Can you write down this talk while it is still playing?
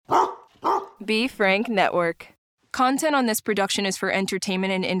B. Frank Network. Content on this production is for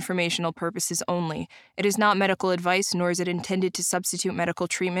entertainment and informational purposes only. It is not medical advice, nor is it intended to substitute medical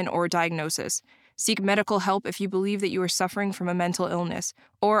treatment or diagnosis. Seek medical help if you believe that you are suffering from a mental illness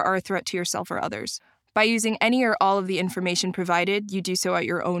or are a threat to yourself or others. By using any or all of the information provided, you do so at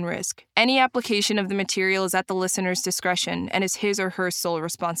your own risk. Any application of the material is at the listener's discretion and is his or her sole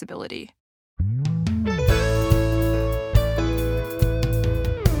responsibility.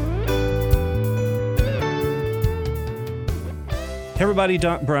 Hey everybody,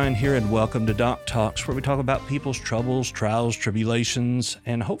 Doc Brian here, and welcome to Doc Talks, where we talk about people's troubles, trials, tribulations,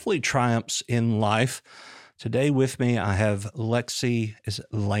 and hopefully triumphs in life. Today with me, I have Lexi. Is it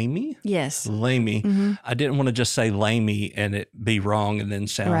Lamey? Yes. Lamey. Mm-hmm. I didn't want to just say Lamey and it be wrong and then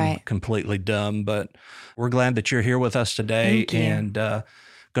sound completely dumb, but we're glad that you're here with us today and going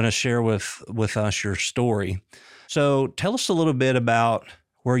to share with us your story. So tell us a little bit about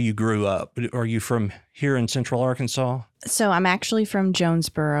where you grew up. Are you from here in Central Arkansas? So I'm actually from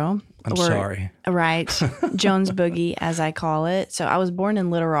Jonesboro. I'm sorry. Right. Jones Boogie, as I call it. So I was born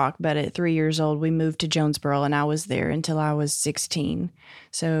in Little Rock, but at 3 years old, we moved to Jonesboro, and I was there until I was 16.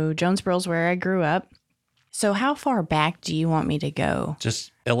 So Jonesboro's where I grew up. So how far back do you want me to go?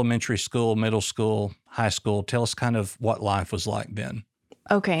 Just elementary school, middle school, high school. Tell us kind of what life was like then.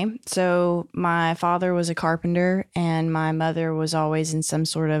 Okay, so my father was a carpenter and my mother was always in some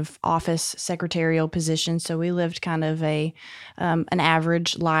sort of office secretarial position. So we lived kind of an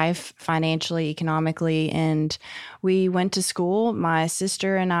average life financially, economically, and we went to school, my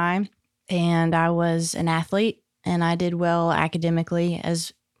sister and I was an athlete and I did well academically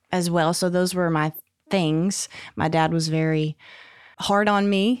as well. So those were my things. My dad was very hard on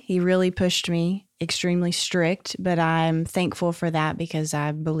me. He really pushed me. Extremely strict, but I'm thankful for that because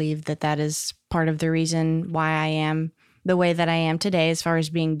I believe that is part of the reason why I am the way that I am today as far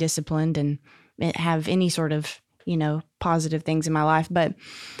as being disciplined and have any sort of, positive things in my life. But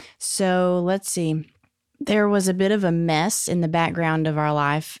so let's see. There was a bit of a mess in the background of our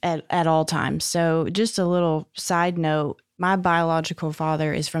life at all times. So just a little side note, my biological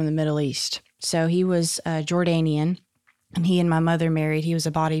father is from the Middle East. So he was Jordanian. And he and my mother married. He was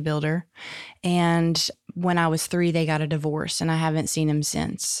a bodybuilder. And when I was 3, they got a divorce, and I haven't seen him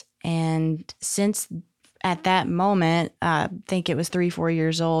since. And since at that moment, I think it was 3-4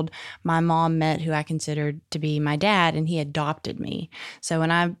 years old, my mom met who I considered to be my dad, and he adopted me. So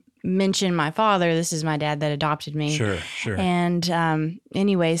when I mentioned my father, this is my dad that adopted me. Sure. And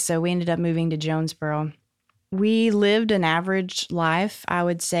anyway, so we ended up moving to Jonesboro. We lived an average life, I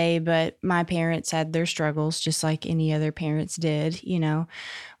would say, but my parents had their struggles just like any other parents did.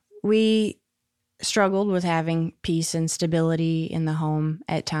 We struggled with having peace and stability in the home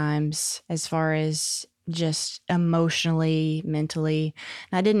at times as far as just emotionally, mentally.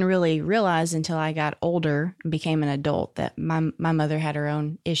 And I didn't really realize until I got older and became an adult that my mother had her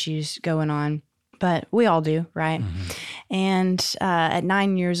own issues going on. But we all do, right? Mm-hmm. And at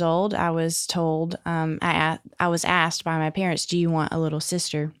 9 years old, I was told, I was asked by my parents, do you want a little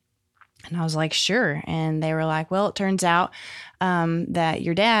sister? And I was like, sure. And they were like, well, it turns out that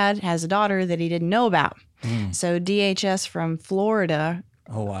your dad has a daughter that he didn't know about. So DHS from Florida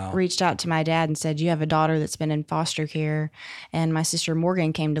reached out to my dad and said, you have a daughter that's been in foster care. And my sister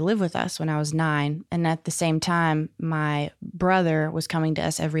Morgan came to live with us when I was 9. And at the same time, my brother was coming to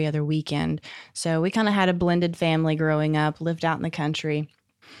us every other weekend. So we kind of had a blended family growing up, lived out in the country.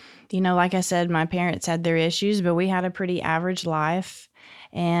 Like I said, my parents had their issues, but we had a pretty average life.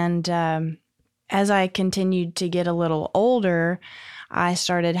 And as I continued to get a little older, I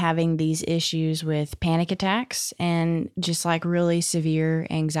started having these issues with panic attacks and just like really severe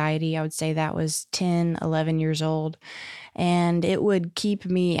anxiety. I would say that was 10, 11 years old. And it would keep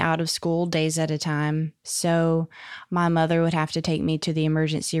me out of school days at a time. So my mother would have to take me to the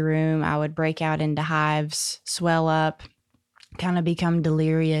emergency room. I would break out into hives, swell up, kind of become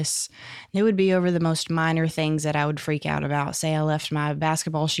delirious. It would be over the most minor things that I would freak out about. Say I left my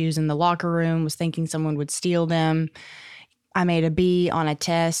basketball shoes in the locker room, was thinking someone would steal them. I made a B on a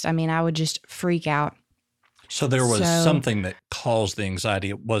test. I mean, I would just freak out. So there was something that caused the anxiety.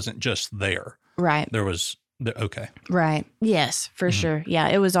 It wasn't just there. Right. There was, okay. Right. Yes, for sure. Yeah,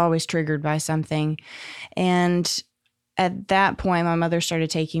 it was always triggered by something. And at that point, my mother started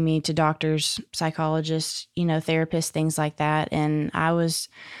taking me to doctors, psychologists, therapists, things like that. And I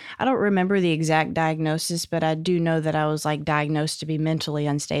don't remember the exact diagnosis, but I do know that I was diagnosed to be mentally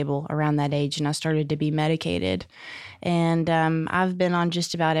unstable around that age. And I started to be medicated. And I've been on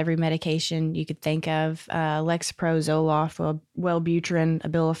just about every medication you could think of, Lexapro, Zoloft, Wellbutrin,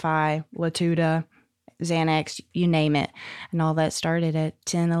 Abilify, Latuda, Xanax, you name it. And all that started at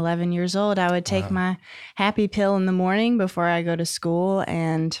 10, 11 years old. I would take my happy pill in the morning before I go to school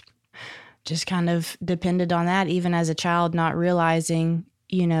and just kind of depended on that, even as a child, not realizing,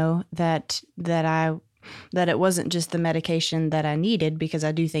 that it wasn't just the medication that I needed, because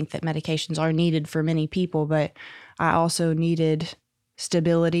I do think that medications are needed for many people, but I also needed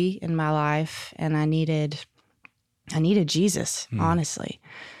stability in my life, and I needed Jesus, honestly.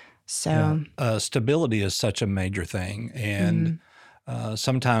 So stability is such a major thing. And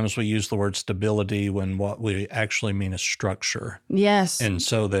sometimes we use the word stability when what we actually mean is structure. Yes. And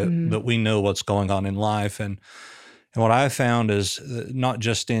so that we know what's going on in life. And what I found is not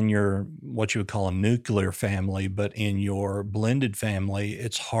just in your, what you would call a nuclear family, but in your blended family,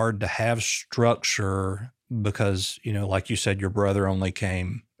 it's hard to have structure because, like you said, your brother only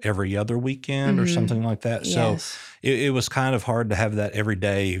came every other weekend or something like that. Yes. So it was kind of hard to have that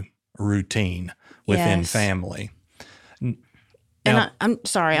everyday routine within family. Now, I'm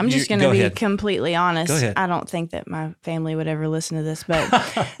sorry, I'm just going to be completely honest. Go ahead. I don't think that my family would ever listen to this, but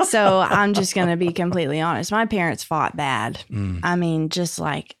so I'm just going to be completely honest. My parents fought bad. I mean, just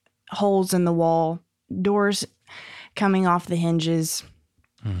like holes in the wall, doors coming off the hinges.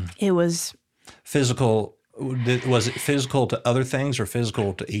 It was physical. Was it physical to other things or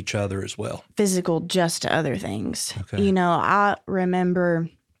physical to each other as well? Physical just to other things. Okay. I remember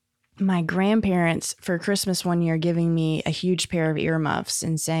my grandparents for Christmas one year giving me a huge pair of earmuffs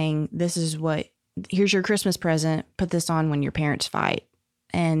and saying, here's your Christmas present. Put this on when your parents fight.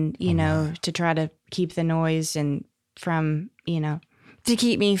 And, to try to keep the noise and from, to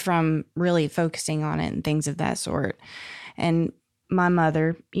keep me from really focusing on it and things of that sort. And my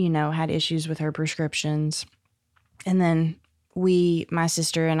mother, had issues with her prescriptions. And then my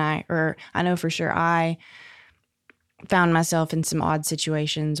sister and I know for sure I found myself in some odd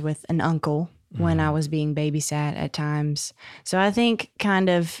situations with an uncle when I was being babysat at times. So I think kind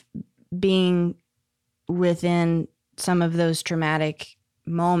of being within some of those traumatic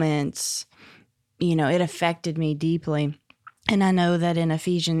moments, it affected me deeply. And I know that in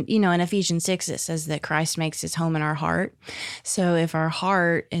Ephesians 6, it says that Christ makes his home in our heart. So if our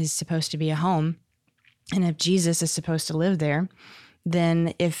heart is supposed to be a home, and if Jesus is supposed to live there,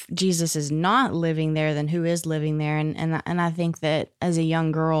 then if Jesus is not living there, then who is living there? And I think that as a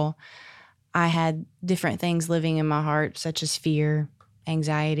young girl, I had different things living in my heart, such as fear,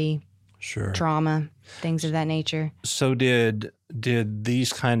 anxiety, trauma, things of that nature. So did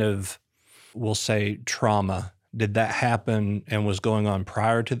these kind of, we'll say, trauma, did that happen and was going on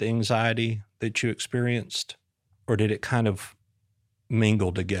prior to the anxiety that you experienced? Or did it kind of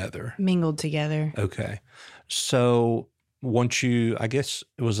mingle together? Mingled together. Okay. So once I guess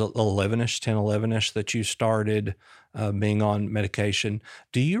it was 11-ish that you started being on medication.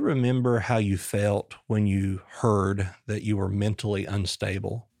 Do you remember how you felt when you heard that you were mentally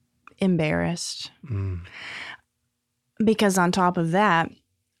unstable? Embarrassed. Because on top of that,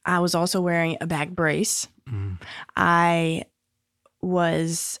 I was also wearing a back brace. I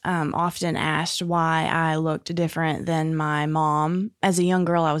was often asked why I looked different than my mom. As a young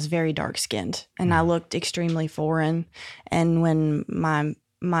girl, I was very dark-skinned, and I looked extremely foreign. And when my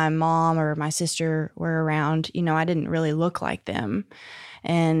mom or my sister were around, I didn't really look like them.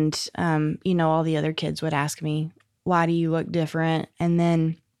 And, all the other kids would ask me, why do you look different? And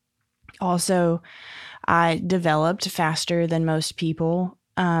then also, I developed faster than most people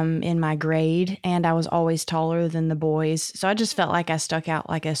in my grade, and I was always taller than the boys. So I just felt like I stuck out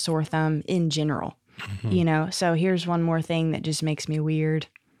like a sore thumb in general, So here's one more thing that just makes me weird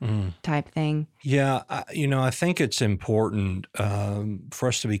type thing. Yeah, I think it's important for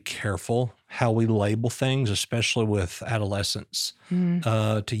us to be careful how we label things, especially with adolescents,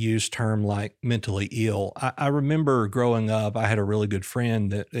 to use term like mentally ill. I remember growing up, I had a really good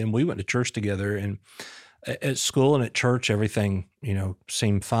friend and we went to church together, and at school and at church, everything,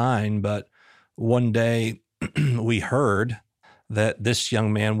 seemed fine. But one day we heard that this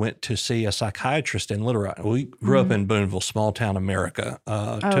young man went to see a psychiatrist in Little Rock. We grew up in Booneville, small town America,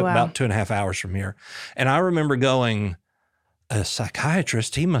 about 2.5 hours from here. And I remember going, a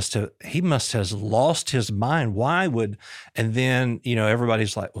psychiatrist, he must have lost his mind. Why would, and then,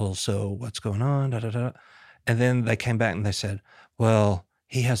 everybody's like, well, so what's going on? Da, da, da. And then they came back and they said, well,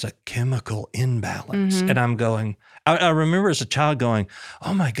 he has a chemical imbalance. And I'm going, I remember as a child going,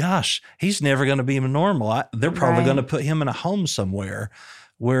 oh my gosh, he's never going to be normal. They're probably going to put him in a home somewhere.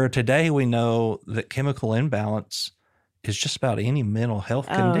 Where today we know that chemical imbalance is just about any mental health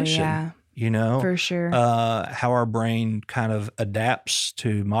condition. Yeah. For sure. How our brain kind of adapts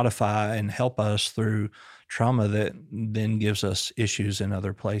to modify and help us through trauma that then gives us issues in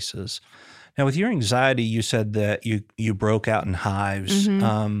other places. Now, with your anxiety, you said that you broke out in hives.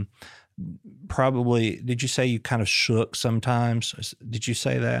 Mm-hmm. Probably, did you say you kind of shook sometimes? Did you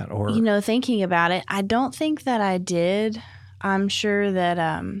say that? Or thinking about it, I don't think that I did. I'm sure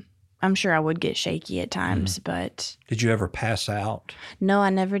I would get shaky at times, but... Did you ever pass out? No, I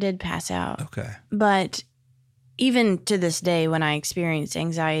never did pass out. Okay. But even to this day, when I experience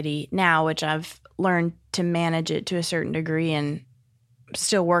anxiety now, which I've learned to manage it to a certain degree and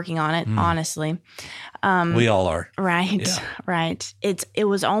still working on it, honestly. We all are. Right, yeah. Right. It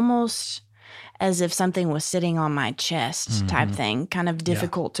was almost as if something was sitting on my chest type thing, kind of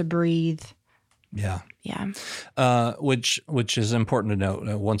difficult to breathe. Yeah. Yeah. Which is important to note.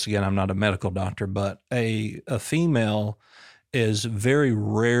 Once again, I'm not a medical doctor, but a female is very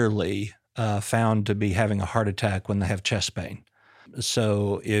rarely found to be having a heart attack when they have chest pain.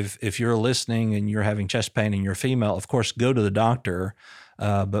 So if you're listening and you're having chest pain and you're female, of course, go to the doctor.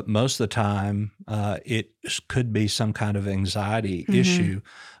 But most of the time, it could be some kind of anxiety issue,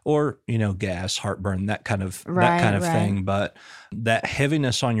 or gas, heartburn, that kind of thing. But that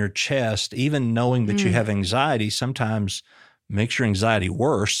heaviness on your chest, even knowing that you have anxiety, sometimes makes your anxiety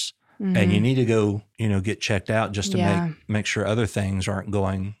worse, and you need to go get checked out just to make sure other things aren't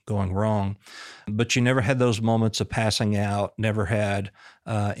going wrong. But you never had those moments of passing out. Never had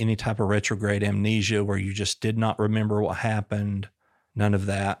any type of retrograde amnesia where you just did not remember what happened. None of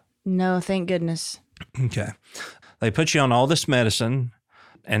that? No, thank goodness. Okay. They put you on all this medicine,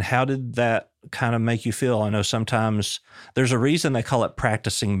 and how did that kind of make you feel? I know sometimes there's a reason they call it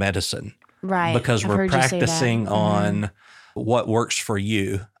practicing medicine. Right. Because we're practicing on what works for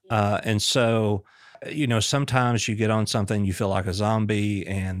you. And so, sometimes you get on something, you feel like a zombie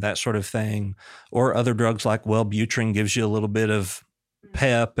and that sort of thing, or other drugs like Wellbutrin gives you a little bit of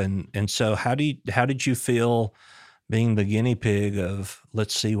pep. And so how did you feel being the guinea pig of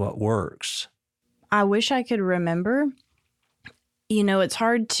let's see what works? I wish I could remember. It's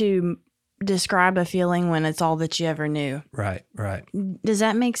hard to describe a feeling when it's all that you ever knew. Right. Does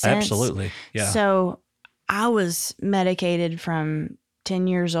that make sense? Absolutely, yeah. So I was medicated from 10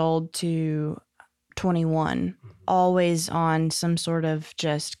 years old to 21, always on some sort of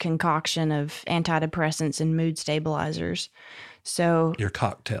just concoction of antidepressants and mood stabilizers. So your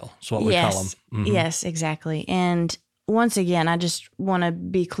cocktail is what we call them. Mm-hmm. Yes, exactly. And once again, I just want to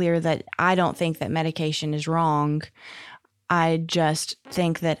be clear that I don't think that medication is wrong. I just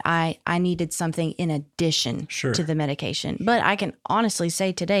think that I needed something in addition to the medication. But I can honestly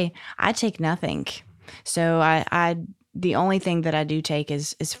say today, I take nothing. So the only thing that I do take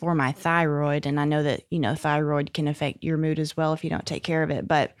is for my thyroid. And I know that, thyroid can affect your mood as well if you don't take care of it.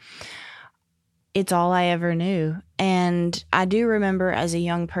 But it's all I ever knew. And I do remember as a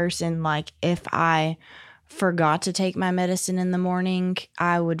young person, like if I forgot to take my medicine in the morning,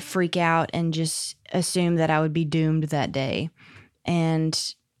 I would freak out and just assume that I would be doomed that day. And,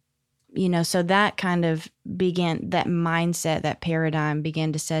 so that kind of began, that mindset, that paradigm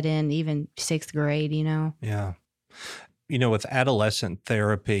began to set in even 6th grade, Yeah. With adolescent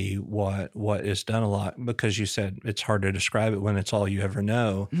therapy, what is done a lot, because you said it's hard to describe it when it's all you ever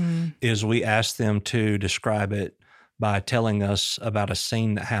know, is we ask them to describe it by telling us about a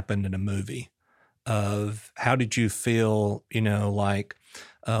scene that happened in a movie. Of how did you feel, like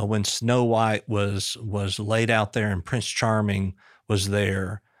when Snow White was laid out there and Prince Charming was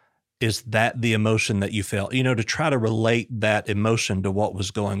there, is that the emotion that you felt, to try to relate that emotion to what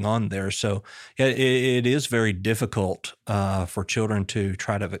was going on there. So it is very difficult for children to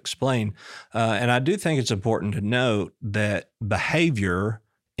try to explain. And I do think it's important to note that behavior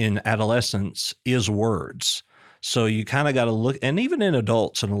in adolescence is words. So you kind of got to look, and even in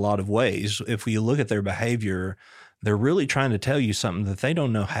adults in a lot of ways, if you look at their behavior, they're really trying to tell you something that they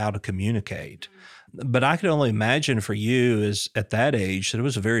don't know how to communicate. But I could only imagine for you is at that age that it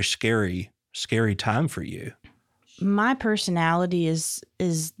was a very scary time for you. My personality is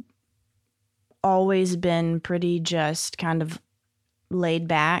always been pretty just kind of laid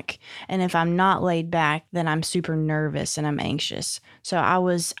back. And if I'm not laid back, then I'm super nervous and I'm anxious. So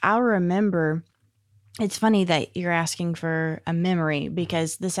I remember. It's funny that you're asking for a memory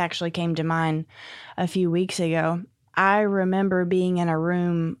because this actually came to mind a few weeks ago. I remember being in a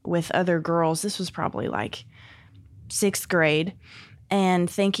room with other girls. This was probably like 6th grade, and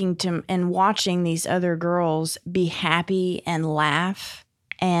and watching these other girls be happy and laugh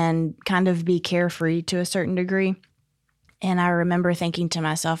and kind of be carefree to a certain degree. And I remember thinking to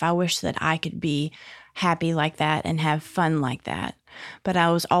myself, I wish that I could be happy like that and have fun like that. But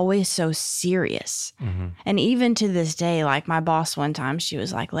I was always so serious. Mm-hmm. And even to this day, like my boss one time, she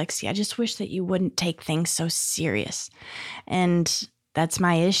was like, Lexi, I just wish that you wouldn't take things so serious. And that's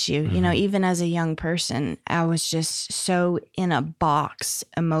my issue. You know, even as a young person, I was just so in a box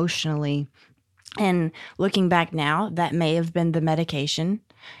emotionally. And looking back now, that may have been the medication,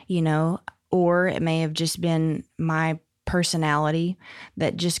 you know, or it may have just been my personality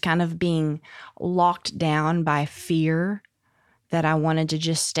that just kind of being locked down by fear, that I wanted to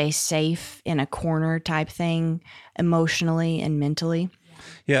just stay safe in a corner type thing emotionally and mentally.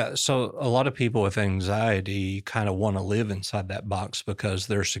 Yeah. So a lot of people with anxiety kind of want to live inside that box because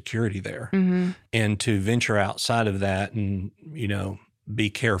there's security there. Mm-hmm. And to venture outside of that and, you know, be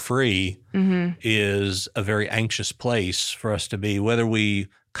carefree is a very anxious place for us to be, whether we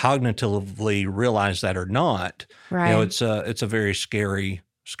cognitively realize that or not. Right. You know, it's a very scary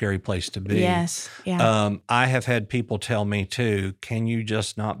place to be. Yes. Yeah. I have had people tell me too, can you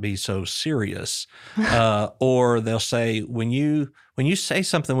just not be so serious? Or they'll say, when you say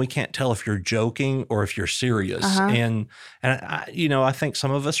something, we can't tell if you're joking or if you're serious. And I, you know, I think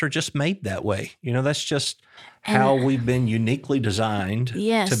some of us are just made that way. You know, that's just how we've been uniquely designed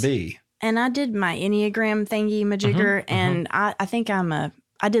to be. And I did my Enneagram thingy majigger, and I think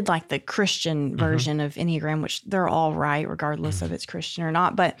I did like the Christian version of Enneagram, which they're all right, regardless of it's Christian or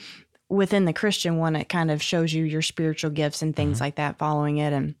not. But within the Christian one, it kind of shows you your spiritual gifts and things like that following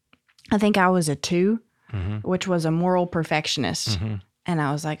it. And I think I was a 2, which was a moral perfectionist. And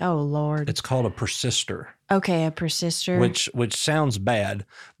I was like, oh, Lord. It's called a persister. Okay, a persister. Which sounds bad,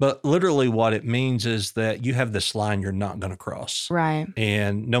 but literally what it means is that you have this line you're not going to cross. Right.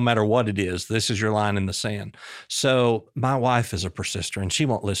 And no matter what it is, this is your line in the sand. So my wife is a persister, and she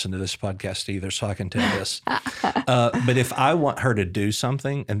won't listen to this podcast either, so I can tell this. But if I want her to do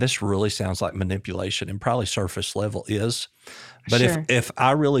something, and this really sounds like manipulation and probably surface level is, but if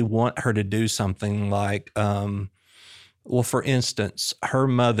I really want her to do something like, well, for instance, her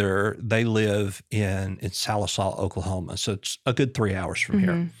mother, they live in Sallisaw, Oklahoma. So it's a good 3 hours from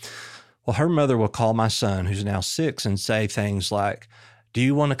here. Well, her mother will call my son, who's now 6, and say things like, do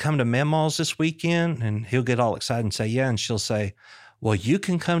you want to come to Mama's this weekend? And he'll get all excited and say, yeah. And she'll say, well, you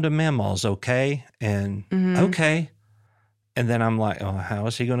can come to Mama's, okay? And okay. And then I'm like, oh, how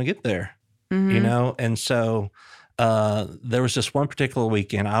is he going to get there? You know? And so there was this one particular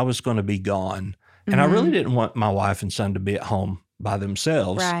weekend I was going to be gone. And I really didn't want my wife and son to be at home by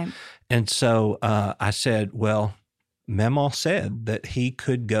themselves. Right. And so I said, well, Mama said that he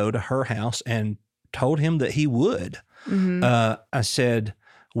could go to her house, and told him that he would. I said,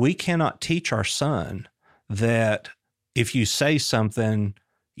 we cannot teach our son that if you say something,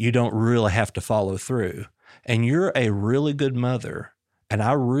 you don't really have to follow through. And you're a really good mother, and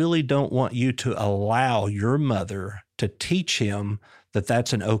I really don't want you to allow your mother to teach him that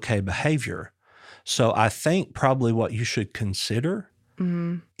that's an okay behavior. So I think probably what you should consider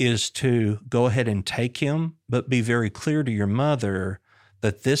is to go ahead and take him, but be very clear to your mother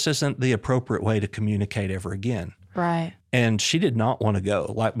that this isn't the appropriate way to communicate ever again. Right. And she did not want to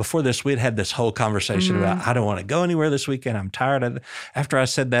go. Like before this, we'd had this whole conversation about, I don't want to go anywhere this weekend. I'm tired of it. After I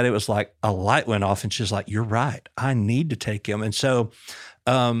said that, it was like a light went off, and she's like, you're right. I need to take him. And so,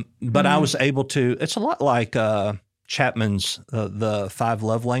 but I was able to, it's a lot like, Chapman's the 5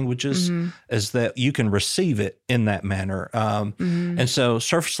 love languages is that you can receive it in that manner. And so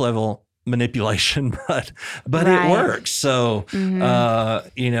surface level manipulation, but it works. So,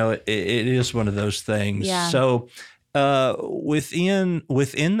 you know, it is one of those things. Yeah. So within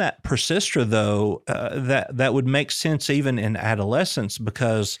that persister, though, that would make sense even in adolescence,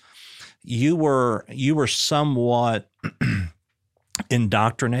 because you were somewhat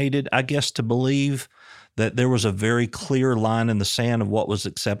indoctrinated, I guess, to believe that there was a very clear line in the sand of what was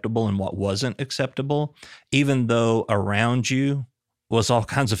acceptable and what wasn't acceptable, even though around you was all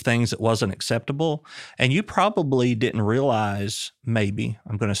kinds of things that wasn't acceptable. And you probably didn't realize, maybe,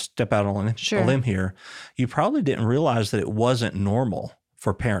 I'm going to step out on a limb here, you probably didn't realize that it wasn't normal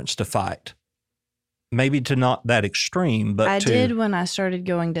for parents to fight. Maybe to not that extreme, but I did when I started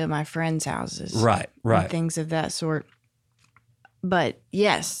going to my friends' houses. Right. And things of that sort. But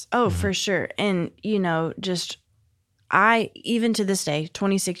yes, for sure. And, you know, just even to this day,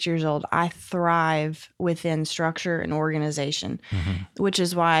 26 years old, I thrive within structure and organization, which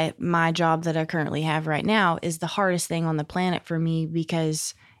is why my job that I currently have right now is the hardest thing on the planet for me,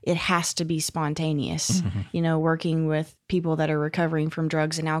 because it has to be spontaneous. You know, working with people that are recovering from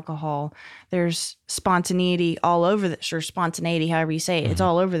drugs and alcohol, there's spontaneity all over spontaneity, however you say it. It's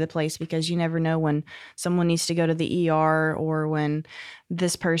all over the place, because you never know when someone needs to go to the ER, or when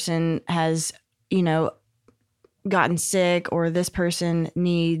this person has, you know, gotten sick, or this person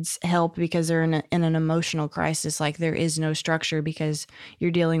needs help because they're in an emotional crisis. Like, there is no structure, because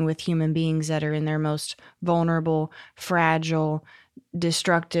you're dealing with human beings that are in their most vulnerable, fragile,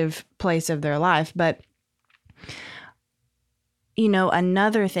 destructive place of their life. But,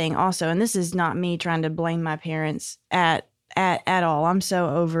 another thing also, and this is not me trying to blame my parents at all. I'm so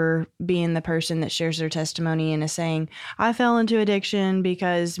over being the person that shares their testimony and is saying, I fell into addiction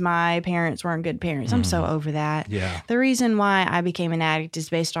because my parents weren't good parents. I'm so over that. Yeah. The reason why I became an addict is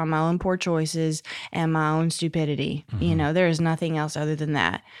based on my own poor choices and my own stupidity. There is nothing else other than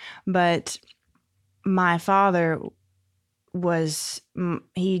that. But my father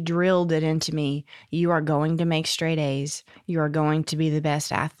he drilled it into me. You are going to make straight A's. You are going to be the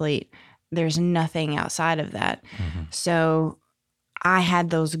best athlete. There's nothing outside of that. So I had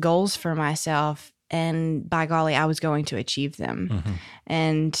those goals for myself, and by golly, I was going to achieve them.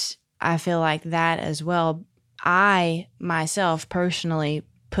 And I feel like that as well. I myself personally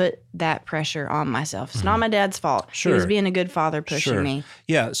put that pressure on myself. It's not my dad's fault. Sure. He was being a good father pushing me.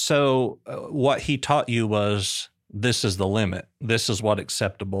 Yeah. So what he taught you was, this is the limit. This is what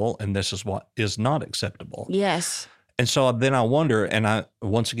acceptable, and this is what is not acceptable. Yes. And so then I wonder, and I,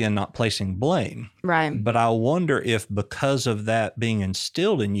 once again, not placing blame, right? But I wonder if because of that being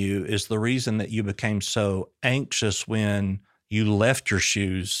instilled in you is the reason that you became so anxious when you left your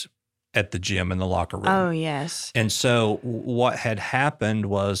shoes at the gym in the locker room. Oh, yes. And so what had happened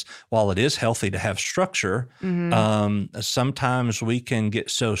was, while it is healthy to have structure, sometimes we can get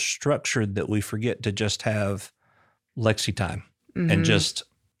so structured that we forget to just have Lexi time and just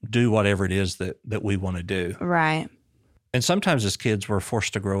do whatever it is that we want to do. Right. And sometimes as kids, we're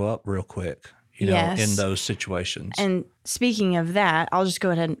forced to grow up real quick, in those situations. And speaking of that, I'll just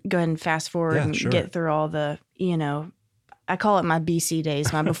go ahead and fast forward and get through all the, I call it my BC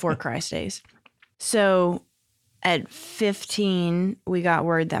days, my before Christ days. So at 15, we got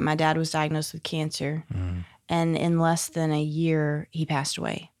word that my dad was diagnosed with cancer. And in less than a year, he passed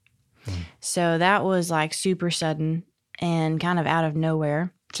away. So that was like super sudden and kind of out of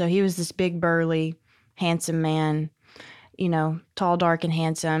nowhere. So he was this big, burly, handsome man, tall, dark, and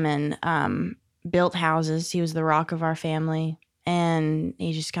handsome, and built houses. He was the rock of our family, and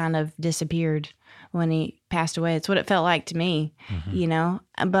he just kind of disappeared when he passed away. It's what it felt like to me,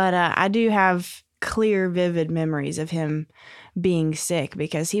 But I do have clear, vivid memories of him being sick,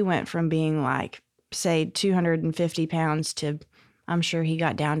 because he went from being like, say, 250 pounds to, I'm sure he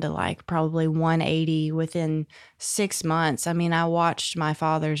got down to like probably 180 within 6 months. I mean, I watched my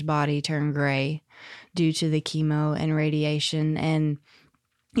father's body turn gray due to the chemo and radiation. And,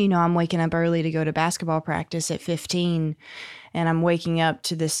 I'm waking up early to go to basketball practice at 15, and I'm waking up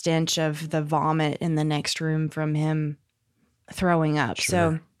to the stench of the vomit in the next room from him throwing up.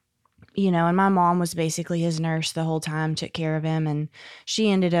 Sure. So, and my mom was basically his nurse the whole time, took care of him. And she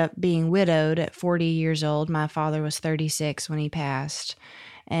ended up being widowed at 40 years old. My father was 36 when he passed.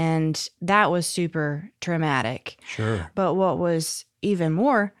 And that was super traumatic. Sure. But what was even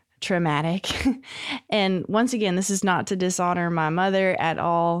more traumatic, and once again, this is not to dishonor my mother at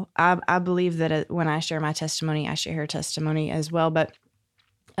all. I believe that when I share my testimony, I share her testimony as well. But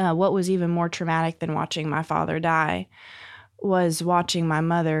what was even more traumatic than watching my father die was watching my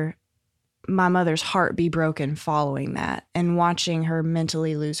mother's heart be broken following that, and watching her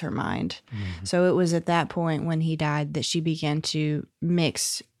mentally lose her mind. So it was at that point when he died that she began to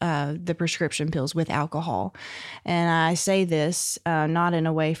mix the prescription pills with alcohol. And I say this not in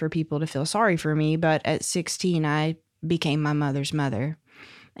a way for people to feel sorry for me, but at 16, I became my mother's mother.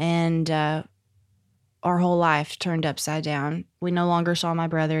 And our whole life turned upside down. We no longer saw my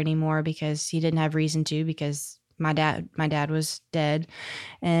brother anymore because he didn't have reason to, because my dad was dead.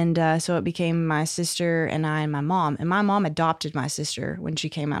 And so it became my sister and I and my mom. And my mom adopted my sister when she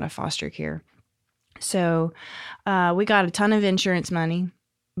came out of foster care. So we got a ton of insurance money,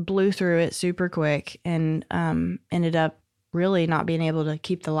 blew through it super quick, and ended up really not being able to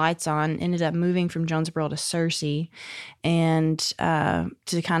keep the lights on. Ended up moving from Jonesboro to Searcy, and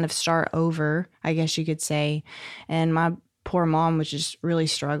to kind of start over, I guess you could say. And my poor mom was just really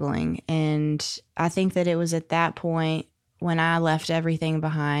struggling. And I think that it was at that point when I left everything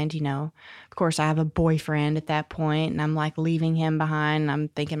behind. Of course, I have a boyfriend at that point, and I'm like leaving him behind. And I'm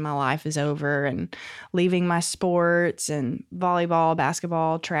thinking my life is over, and leaving my sports and volleyball,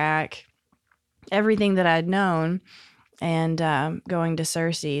 basketball, track, everything that I'd known, and going to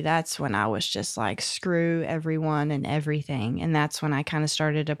Searcy. That's when I was just like, screw everyone and everything. And that's when I kind of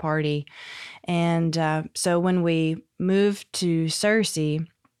started to party. And so when we moved to Searcy,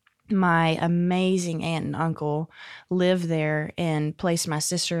 my amazing aunt and uncle lived there and placed my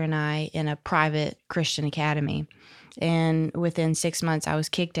sister and I in a private Christian academy. And within 6 months, I was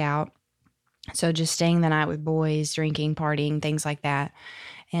kicked out. So just staying the night with boys, drinking, partying, things like that.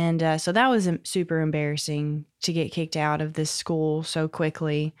 And so that was super embarrassing to get kicked out of this school so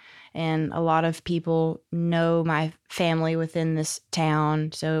quickly. And a lot of people know my family within this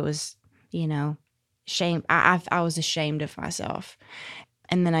town. So it was, shame. I was ashamed of myself.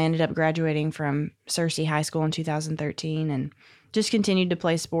 And then I ended up graduating from Searcy High School in 2013 and just continued to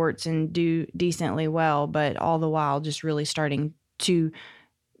play sports and do decently well, but all the while just really starting to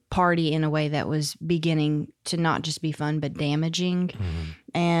party in a way that was beginning to not just be fun, but damaging.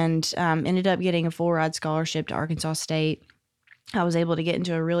 And ended up getting a full ride scholarship to Arkansas State. I was able to get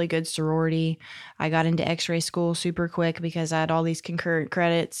into a really good sorority. I got into x-ray school super quick because I had all these concurrent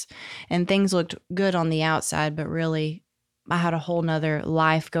credits and things looked good on the outside, but really I had a whole nother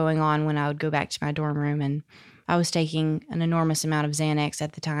life going on when I would go back to my dorm room. And I was taking an enormous amount of Xanax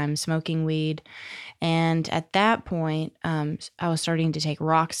at the time, smoking weed. And at that point, I was starting to take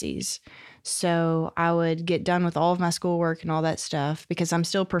Roxys. So I would get done with all of my schoolwork and all that stuff because I'm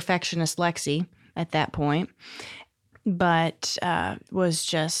still perfectionist Lexi at that point. But I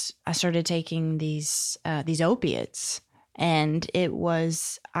started taking these opiates. And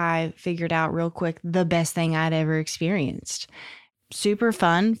I figured out real quick, the best thing I'd ever experienced. Super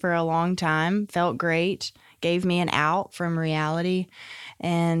fun for a long time, felt great, gave me an out from reality.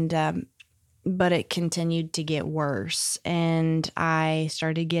 And but it continued to get worse. And I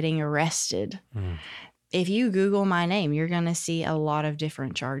started getting arrested. If you Google my name, you're going to see a lot of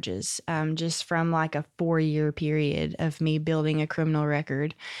different charges, just from like a 4-year period of me building a criminal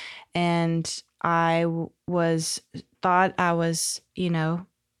record. And I thought I was,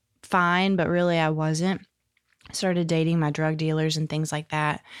 fine, but really I wasn't. Started dating my drug dealers and things like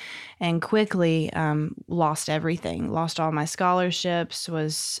that, and quickly lost everything. Lost all my scholarships,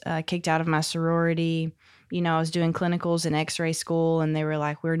 was kicked out of my sorority. I was doing clinicals in x-ray school, and they were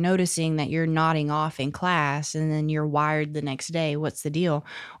like, we're noticing that you're nodding off in class and then you're wired the next day. What's the deal?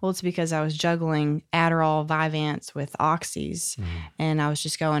 Well, it's because I was juggling Adderall, Vyvanse with Oxys, and I was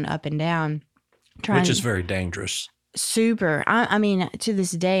just going up and down. Which is very dangerous. Super. I mean, to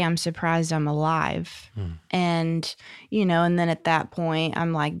this day, I'm surprised I'm alive. And, and then at that point,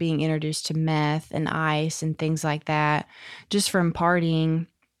 I'm like being introduced to meth and ice and things like that, just from partying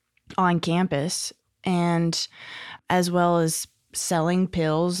on campus, and as well as selling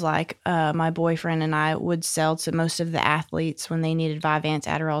pills. Like my boyfriend and I would sell to most of the athletes when they needed Vyvanse,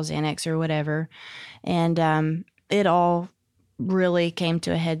 Adderall, Xanax, or whatever. And it all really came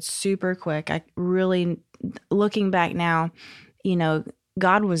to a head super quick. I really, looking back now,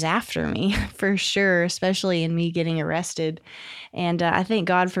 God was after me for sure, especially in me getting arrested. And I thank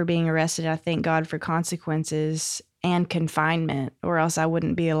God for being arrested. I thank God for consequences and confinement, or else I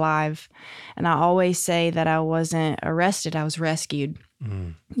wouldn't be alive. And I always say that I wasn't arrested, I was rescued.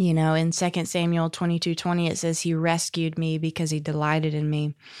 In 2 Samuel 22:20, it says he rescued me because he delighted in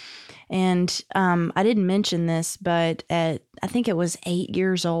me. And I didn't mention this, but I think it was 8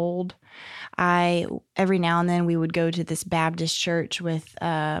 years old, every now and then we would go to this Baptist church with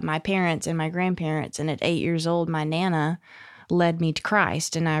my parents and my grandparents. And at 8 years old, my Nana led me to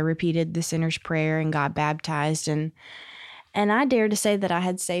Christ, and I repeated the sinner's prayer and got baptized. And I dare to say that I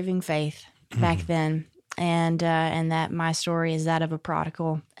had saving faith back then. And that my story is that of a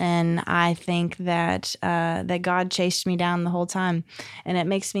prodigal. And I think that that God chased me down the whole time. And it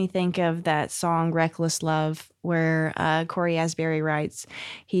makes me think of that song "Reckless Love," where Corey Asbury writes,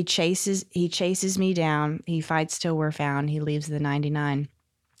 he chases me down, he fights till we're found, he leaves the 99.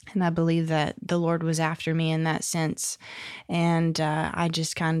 And I believe that the Lord was after me in that sense. And I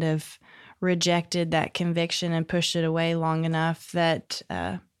just kind of rejected that conviction and pushed it away long enough that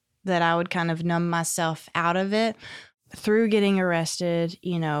I would kind of numb myself out of it. Through getting arrested,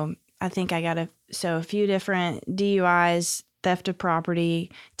 I think I got a few different DUIs, theft of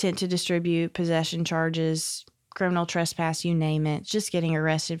property, intent to distribute, possession charges, criminal trespass, you name it, just getting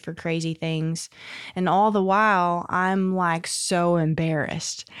arrested for crazy things. And all the while, I'm like so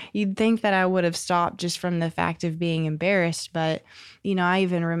embarrassed. You'd think that I would have stopped just from the fact of being embarrassed, but I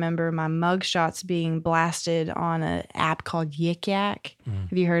even remember my mugshots being blasted on an app called Yik Yak.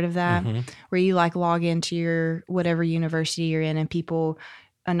 Have you heard of that? Where you like log into your whatever university you're in and people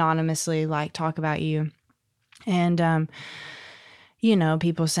anonymously like talk about you. And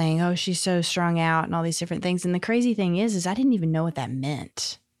people saying, oh, she's so strung out and all these different things. And the crazy thing is I didn't even know what that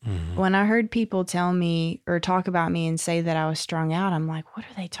meant. When I heard people tell me or talk about me and say that I was strung out, I'm like, what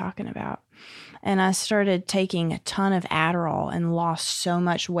are they talking about? And I started taking a ton of Adderall and lost so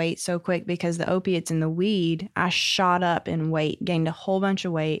much weight so quick because the opiates and the weed, I shot up in weight, gained a whole bunch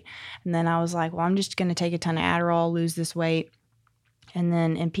of weight. And then I was like, well, I'm just going to take a ton of Adderall, lose this weight.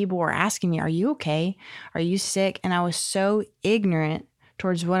 And people were asking me, are you okay? Are you sick? And I was so ignorant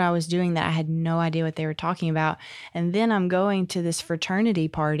towards what I was doing that I had no idea what they were talking about. And then I'm going to this fraternity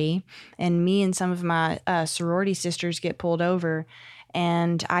party, and me and some of my sorority sisters get pulled over,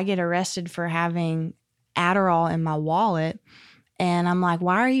 and I get arrested for having Adderall in my wallet. And I'm like,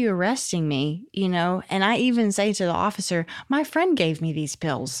 why are you arresting me? You know, and I even say to the officer, my friend gave me these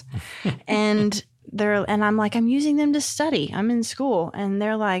pills. and I'm like, I'm using them to study. I'm in school. And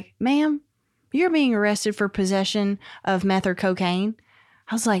they're like, ma'am, you're being arrested for possession of meth or cocaine.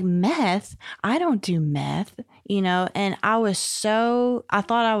 I was like, meth? I don't do meth, you know? And I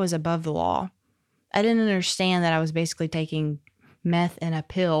thought I was above the law. I didn't understand that I was basically taking meth in a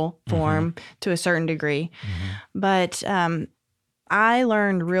pill form to a certain degree. But I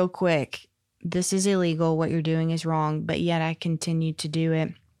learned real quick, this is illegal. What you're doing is wrong. But yet I continued to do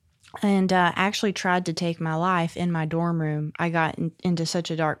it. And actually tried to take my life in my dorm room. I got into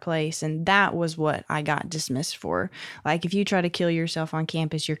such a dark place, and that was what I got dismissed for. Like, if you try to kill yourself on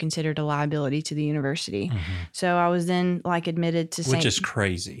campus, you're considered a liability to the university. So I was then admitted to Which is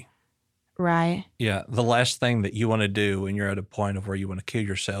crazy. Right. Yeah. The last thing that you want to do when you're at a point of where you want to kill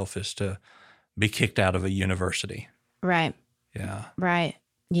yourself is to be kicked out of a university. Right. Yeah. Right.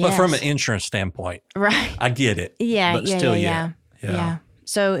 Yes. But from an insurance standpoint, right. I get it. Yeah. But still, yeah.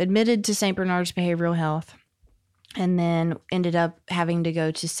 So admitted to St. Bernard's Behavioral Health, and then ended up having to go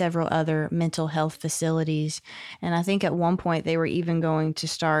to several other mental health facilities. And I think at one point they were even going to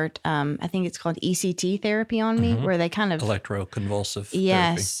start, I think it's called ECT therapy on me, where they kind of electroconvulsive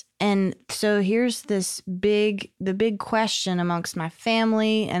yes. therapy. And so here's the big question amongst my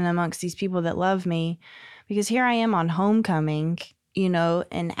family and amongst these people that love me, because here I am on homecoming, you know,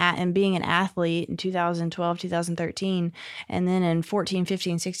 and being an athlete in 2012, 2013, and then in 14,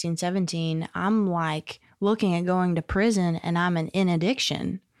 15, 16, 17, I'm like looking at going to prison, and I'm in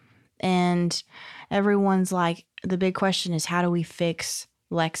addiction. And everyone's like, the big question is, how do we fix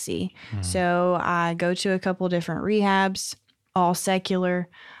Lexi? So I go to a couple different rehabs, all secular,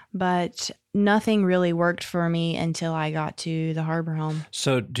 but nothing really worked for me until I got to the Harbor Home.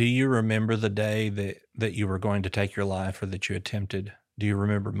 So do you remember the day that you were going to take your life, or that you attempted? Do you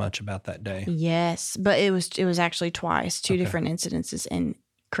remember much about that day? Yes, but it was actually twice, two different incidences. And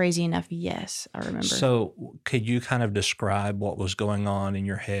crazy enough, yes, I remember. So could you kind of describe what was going on in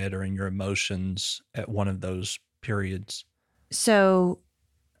your head or in your emotions at one of those periods? So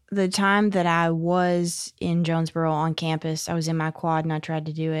the time that I was in Jonesboro on campus, I was in my quad and I tried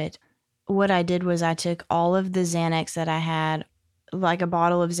to do it. What I did was I took all of the Xanax that I had, like a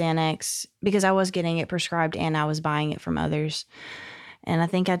bottle of Xanax, because I was getting it prescribed and I was buying it from others. And I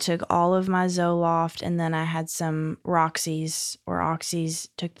think I took all of my Zoloft, and then I had some Roxys or Oxys,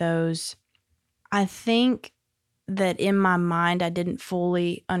 took those. I think that in my mind, I didn't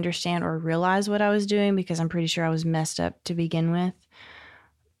fully understand or realize what I was doing, because I'm pretty sure I was messed up to begin with.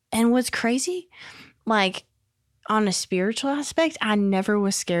 And what's crazy, like on a spiritual aspect, I never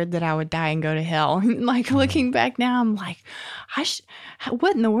was scared that I would die and go to hell. Like looking back now, I'm like,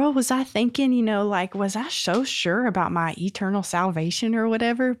 what in the world was I thinking? You know, like, was I so sure about my eternal salvation or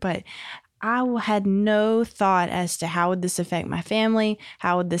whatever? But I had no thought as to how would this affect my family?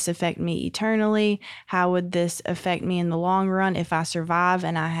 How would this affect me eternally? How would this affect me in the long run if I survive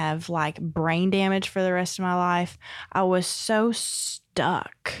and I have like brain damage for the rest of my life? I was so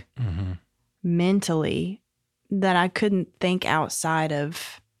stuck mentally that I couldn't think outside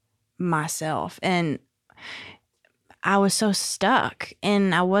of myself. And I was so stuck,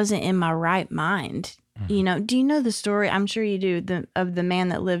 and I wasn't in my right mind. You know, do you know the story? I'm sure you do, of the man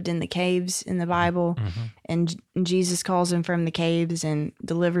that lived in the caves in the Bible, and Jesus calls him from the caves and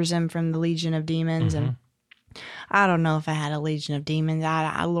delivers him from the legion of demons. And I don't know if I had a legion of demons.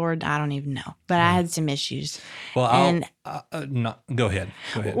 Lord, I don't even know. But I had some issues. Well, go ahead.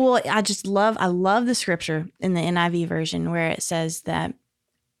 Well, I love the scripture in the NIV version where it says that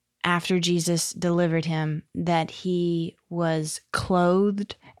after Jesus delivered him, that he was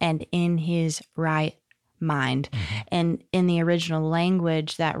clothed and in his right mind. And in the original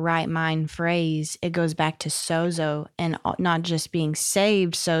language, that right mind phrase, it goes back to sozo, and not just being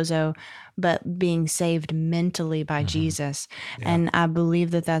saved sozo, but being saved mentally by Jesus. And I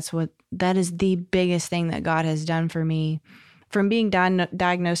believe that is the biggest thing that God has done for me. From being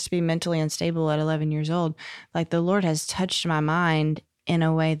diagnosed to be mentally unstable at 11 years old, like the Lord has touched my mind in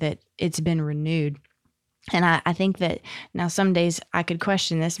a way that it's been renewed. And I think that now some days I could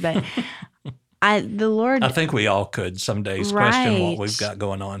question this, but I think we all could some days question what we've got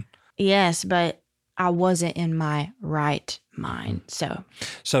going on. Yes, but I wasn't in my right mind. So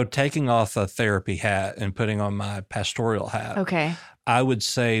taking off a therapy hat and putting on my pastoral hat. Okay. I would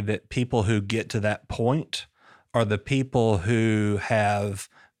say that people who get to that point are the people who have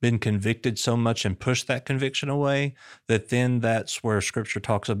been convicted so much and pushed that conviction away that then that's where Scripture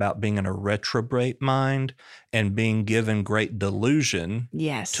talks about being in a reprobate mind and being given great delusion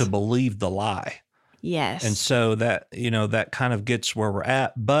to believe the lie. Yes. And so that, that kind of gets where we're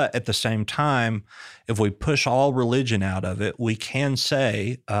at. But at the same time, if we push all religion out of it, we can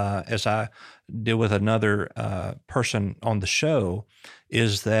say, as I did with another person on the show,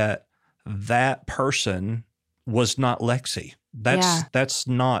 is that person was not Lexi. That's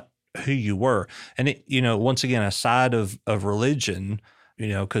not who you were. And it, once again, aside of religion,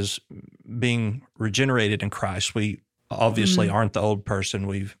 because being regenerated in Christ, we obviously aren't the old person.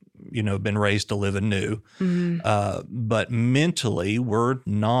 We've, been raised to live anew. But mentally, we're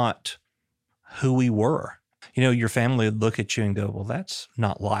not who we were. Your family would look at you and go, well, that's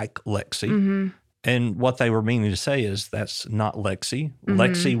not like Lexi. And what they were meaning to say is that's not Lexi.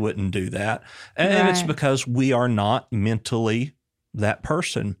 Lexi wouldn't do that. And it's because we are not mentally that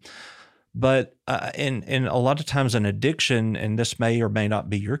person. But and a lot of times in addiction, and this may or may not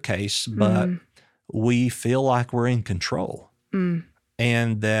be your case, but we feel like we're in control.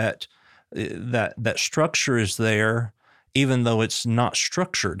 And that structure is there, even though it's not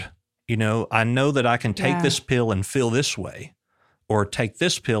structured. I know that I can take this pill and feel this way, or take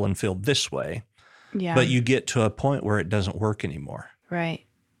this pill and feel this way. Yeah. But you get to a point where it doesn't work anymore. Right.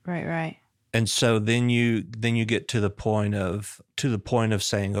 And so then you get to the point of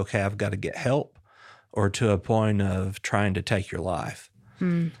saying, okay, I've got to get help, or to a point of trying to take your life.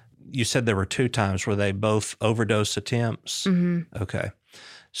 You said there were 2 times. Were they both overdose attempts? Okay.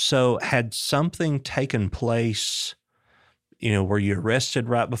 So had something taken place, were you arrested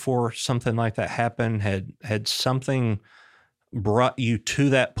right before something like that happened? Had something brought you to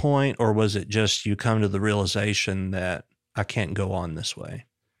that point, or was it just you come to the realization that I can't go on this way?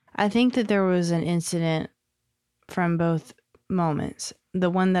 I think that there was an incident from both moments. The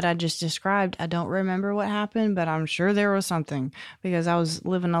one that I just described, I don't remember what happened, but I'm sure there was something, because I was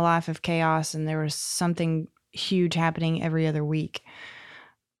living a life of chaos and there was something huge happening every other week.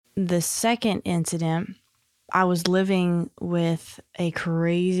 The second incident, I was living with a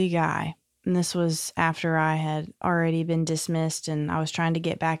crazy guy. And this was after I had already been dismissed, and I was trying to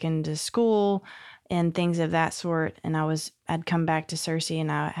get back into school and things of that sort. And I'd come back to Searcy,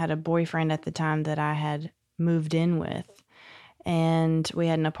 and I had a boyfriend at the time that I had moved in with. And we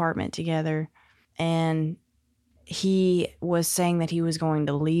had an apartment together. And he was saying that he was going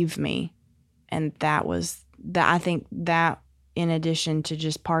to leave me. And I think that, in addition to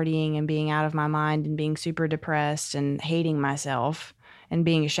just partying and being out of my mind and being super depressed and hating myself and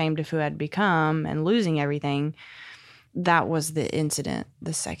being ashamed of who I'd become and losing everything, that was the incident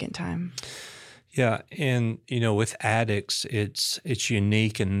the second time. Yeah. And, with addicts, it's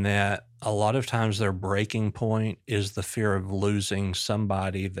unique in that a lot of times their breaking point is the fear of losing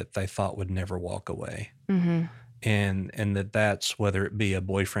somebody that they thought would never walk away. And that's whether it be a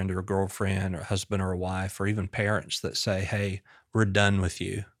boyfriend or a girlfriend or a husband or a wife, or even parents that say, hey, we're done with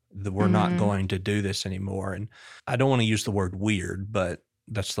you. We're not going to do this anymore. And I don't want to use the word weird, but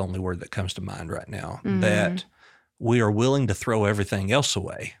that's the only word that comes to mind right now, that we are willing to throw everything else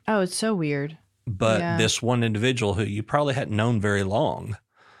away. Oh, it's so weird. But this one individual who you probably hadn't known very long,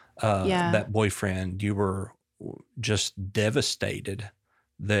 that boyfriend, you were just devastated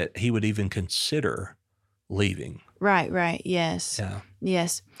that he would even consider leaving. Right. Yes. Yeah.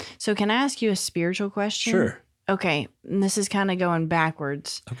 Yes. So can I ask you a spiritual question? Sure. Okay. And this is kind of going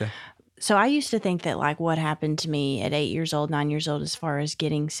backwards. Okay. So I used to think that, like, what happened to me at 8 years old, 9 years old, as far as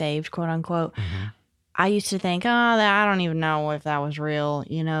getting saved, quote unquote, I used to think, I don't even know if that was real,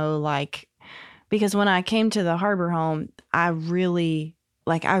 because when I came to the Harbor Home, I really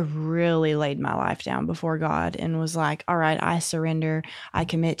laid my life down before God and was like, all right, I surrender, I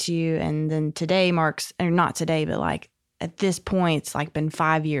commit to you. And then today marks, or not today, but like at this point, it's like been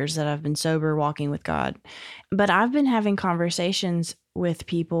 5 years that I've been sober, walking with God. But I've been having conversations with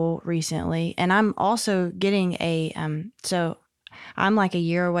people recently, and I'm also getting so I'm like a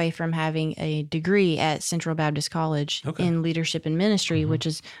year away from having a degree at Central Baptist College in leadership and ministry, which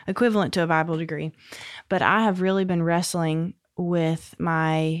is equivalent to a Bible degree. But I have really been wrestling with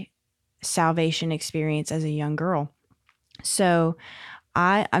my salvation experience as a young girl. So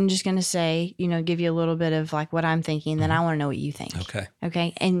I'm just going to say, give you a little bit of like what I'm thinking, then I want to know what you think.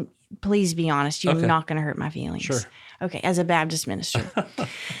 Okay. And please be honest. You're not going to hurt my feelings. Sure. Okay. As a Baptist minister.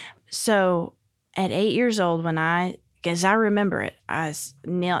 So at 8 years old, because I remember it, I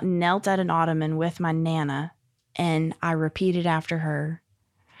knelt at an ottoman with my Nana, and I repeated after her.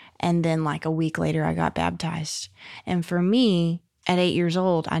 And then like a week later, I got baptized. And for me, at 8 years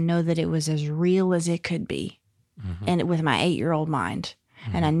old, I know that it was as real as it could be. and with my 8-year-old mind.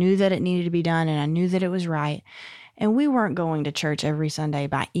 And I knew that it needed to be done, and I knew that it was right. And we weren't going to church every Sunday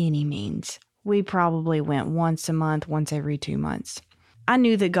by any means. We probably went once a month, once every 2 months. I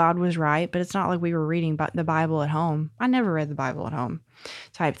knew that God was right, but it's not like we were reading the Bible at home. I never read the Bible at home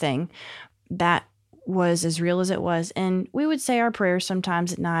type thing. That was as real as it was. And we would say our prayers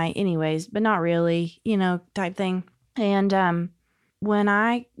sometimes at night anyways, but not really, type thing. And when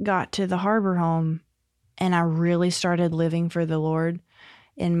I got to the Harbor home and I really started living for the Lord,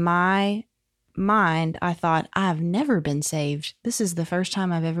 in my mind, I thought, I've never been saved. This is the first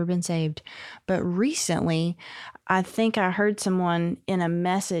time I've ever been saved. But recently, I think I heard someone in a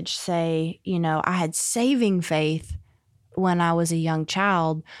message say, I had saving faith when I was a young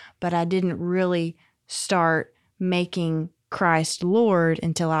child, but I didn't really start making Christ Lord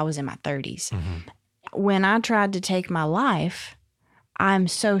until I was in my 30s. When I tried to take my life, I'm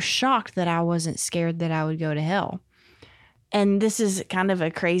so shocked that I wasn't scared that I would go to hell. And this is kind of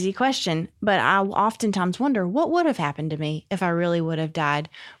a crazy question, but I oftentimes wonder, what would have happened to me if I really would have died?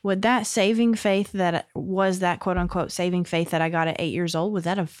 Would that saving faith that was that quote unquote saving faith that I got at 8 years old, would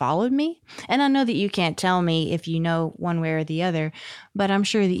that have followed me? And I know that you can't tell me if you know one way or the other, but I'm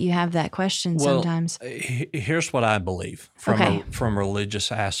sure that you have that question sometimes. Here's what I believe from a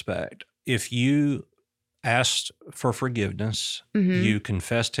religious aspect. If you asked for forgiveness, you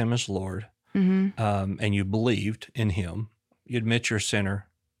confessed him as Lord, and you believed in him, you admit you're a sinner,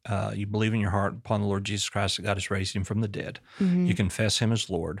 you believe in your heart upon the Lord Jesus Christ that God has raised him from the dead, you confess him as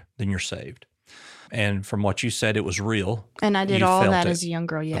Lord, then you're saved. And from what you said, it was real. And I did all that as a young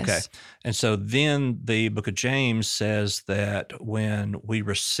girl, yes. Okay. And so then the book of James says that when we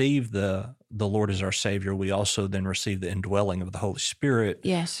receive the Lord as our Savior, we also then receive the indwelling of the Holy Spirit,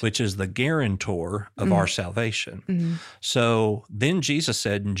 yes, which is the guarantor of our salvation. So then Jesus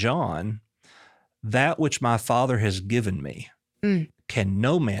said in John, that which my Father has given me can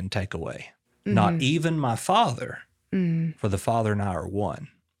no man take away, not even my Father, for the Father and I are one.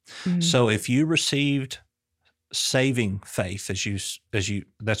 So if you received saving faith, as you,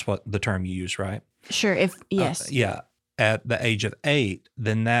 that's what the term you use, right? Sure. Yes. At the age of 8,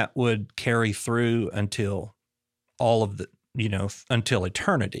 then that would carry through until until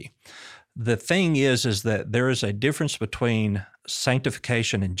eternity. The thing is that there is a difference between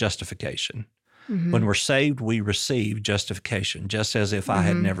sanctification and justification. When we're saved, we receive justification, just as if I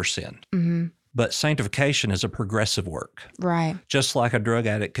had never sinned. But sanctification is a progressive work. Right. Just like a drug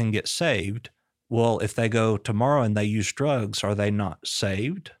addict can get saved. Well, if they go tomorrow and they use drugs, are they not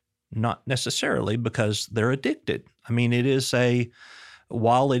saved? Not necessarily, because they're addicted. I mean,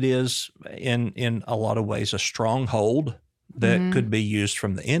 while it is in a lot of ways a stronghold that could be used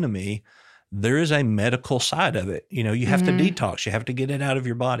from the enemy, there is a medical side of it. You have to detox. You have to get it out of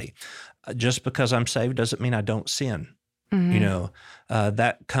your body. Just because I'm saved doesn't mean I don't sin.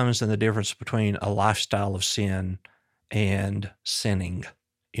 That comes in the difference between a lifestyle of sin and sinning,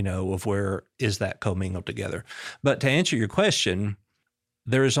 of where is that commingled together. But to answer your question,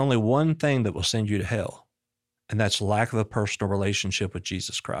 there is only one thing that will send you to hell, and that's lack of a personal relationship with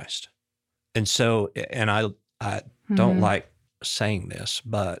Jesus Christ. And so, and I don't like saying this,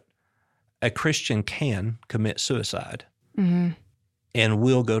 but a Christian can commit suicide and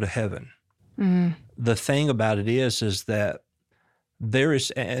will go to heaven. The thing about it is that there is,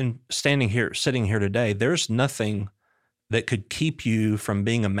 and sitting here today, there's nothing that could keep you from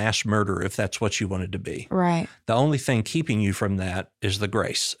being a mass murderer if that's what you wanted to be. Right. The only thing keeping you from that is the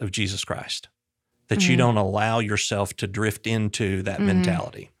grace of Jesus Christ, that you don't allow yourself to drift into that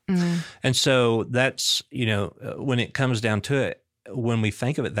mentality. And so that's, when it comes down to it, when we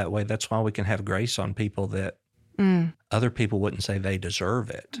think of it that way, that's why we can have grace on people that other people wouldn't say they deserve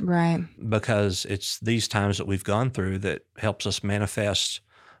it. Right. Because it's these times that we've gone through that helps us manifest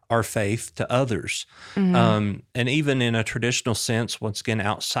our faith to others. And even in a traditional sense, once again,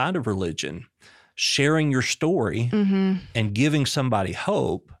 outside of religion, sharing your story and giving somebody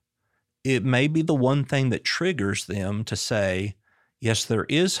hope, it may be the one thing that triggers them to say, yes, there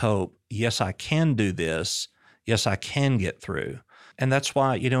is hope. Yes, I can do this. Yes, I can get through. And that's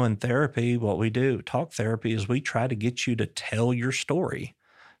why, in therapy, what we do, talk therapy, is we try to get you to tell your story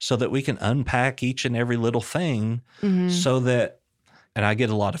so that we can unpack each and every little thing so that, and I get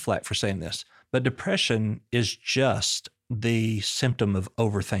a lot of flack for saying this, but depression is just the symptom of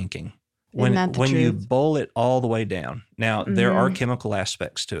overthinking. When you boil it all the way down. Now, there are chemical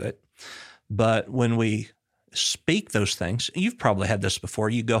aspects to it, but when we speak those things, you've probably had this before.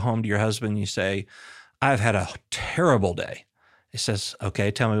 You go home to your husband and you say, I've had a terrible day. He says,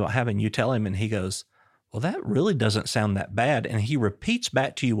 okay, tell me what happened. You tell him, and he goes, well, that really doesn't sound that bad. And he repeats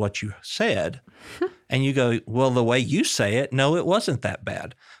back to you what you said. And you go, well, the way you say it, no, it wasn't that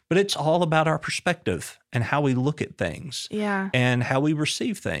bad. But it's all about our perspective and how we look at things and how we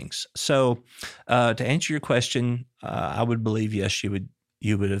receive things. So to answer your question, I would believe, yes,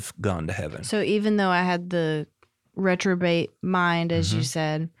 you would have gone to heaven. So even though I had the reprobate mind, as you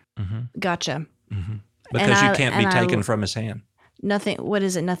said, gotcha. Because you can't be taken from his hand. Nothing, what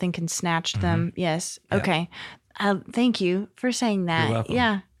is it? Nothing can snatch them. Yes. Yeah. Okay. Thank you for saying that. You're welcome.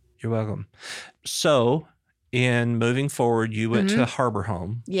 Yeah. You're welcome. So in moving forward, you went to Harbor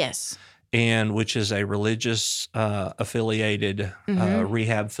Home. Yes. And which is a religious affiliated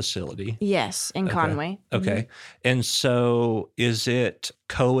rehab facility. Yes, in Conway. Okay. And so is it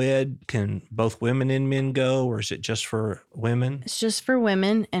co-ed? Can both women and men go, or is it just for women? It's just for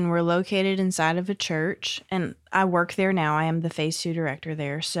women, and we're located inside of a church. And I work there now. I am the Phase 2 director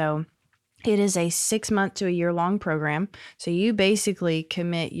there. So it is a 6-month to a year-long program. So you basically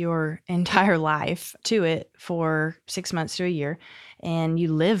commit your entire life to it for 6 months to a year, and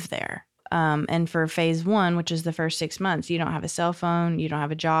you live there. And for Phase 1, which is the first 6 months, you don't have a cell phone, you don't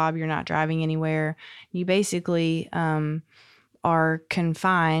have a job, you're not driving anywhere. You basically are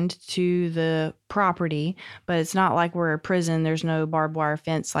confined to the property, but it's not like we're a prison. There's no barbed wire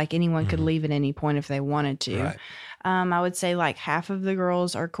fence. Like anyone could leave at any point if they wanted to. Right. I would say like half of the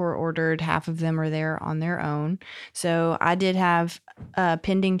girls are court ordered, half of them are there on their own. So I did have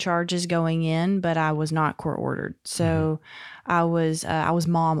pending charges going in, but I was not court ordered. So I was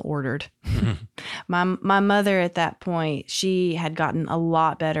mom ordered. My mother at that point, she had gotten a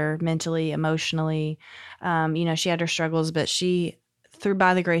lot better mentally, emotionally. She had her struggles, but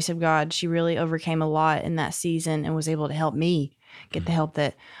by the grace of God, she really overcame a lot in that season and was able to help me get the help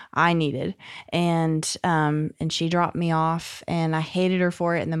that I needed. And she dropped me off, and I hated her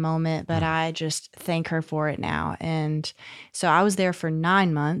for it in the moment, but I just thank her for it now. And so I was there for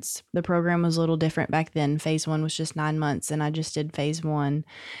 9 months. The program was a little different back then. Phase 1 was just 9 months, and I just did Phase 1.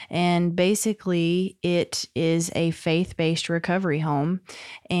 And basically it is a faith-based recovery home.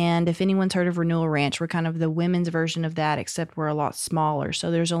 And if anyone's heard of Renewal Ranch, we're kind of the women's version of that, except we're a lot smaller. So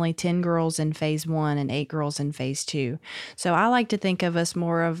there's only 10 girls in Phase 1 and 8 girls in Phase 2. So I like to think of us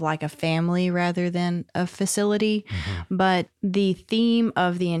more of like a family rather than a facility. But the theme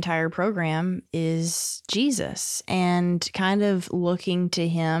of the entire program is Jesus and kind of looking to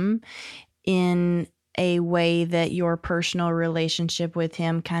him in a way that your personal relationship with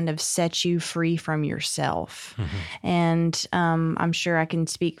him kind of sets you free from yourself. And I'm sure I can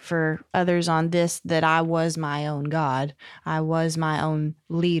speak for others on this, that I was my own God. I was my own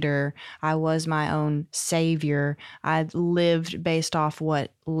leader. I was my own savior. I lived based off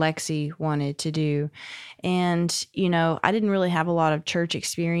what Lexi wanted to do. And, I didn't really have a lot of church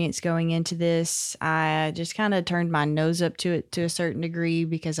experience going into this. I just kind of turned my nose up to it to a certain degree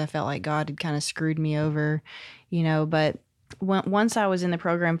because I felt like God had kind of screwed me over, but once I was in the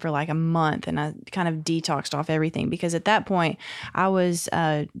program for like a month, and I kind of detoxed off everything, because at that point I was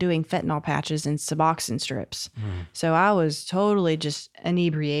doing fentanyl patches and Suboxone strips. So I was totally just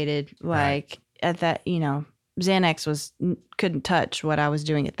inebriated. Like at that, Xanax couldn't touch what I was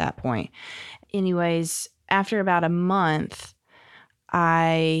doing at that point. Anyways, after about a month,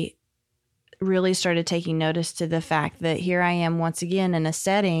 I really started taking notice to the fact that here I am once again in a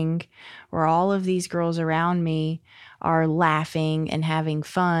setting where all of these girls around me are laughing and having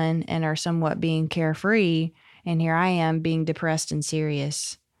fun and are somewhat being carefree. And here I am being depressed and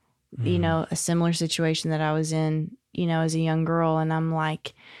serious. A similar situation that I was in, as a young girl. And I'm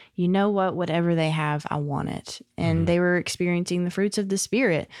like, you know what, whatever they have, I want it. And they were experiencing the fruits of the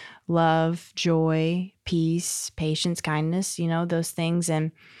Spirit: love, joy, peace, patience, kindness, those things.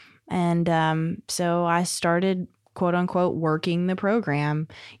 And so I started, quote unquote, working the program,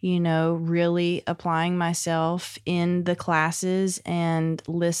 really applying myself in the classes and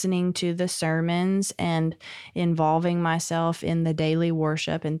listening to the sermons and involving myself in the daily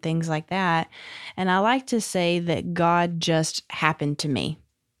worship and things like that. And I like to say that God just happened to me.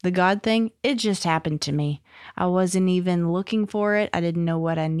 The God thing, it just happened to me. I wasn't even looking for it. I didn't know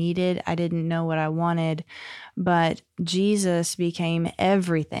what I needed. I didn't know what I wanted. But Jesus became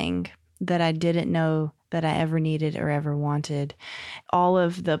everything that I didn't know that I ever needed or ever wanted. All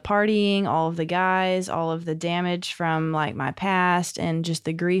of the partying, all of the guys, all of the damage from like my past, and just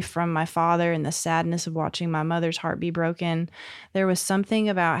the grief from my father and the sadness of watching my mother's heart be broken. There was something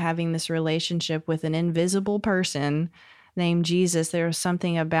about having this relationship with an invisible person named Jesus. There was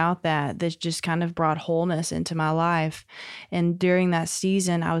something about that just kind of brought wholeness into my life. And during that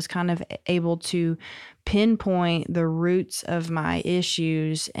season, I was kind of able to pinpoint the roots of my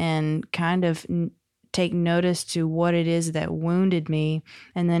issues and kind of take notice to what it is that wounded me,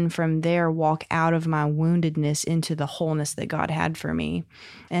 and then from there walk out of my woundedness into the wholeness that God had for me.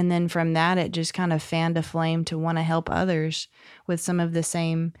 And then from that, it just kind of fanned a flame to want to help others with some of the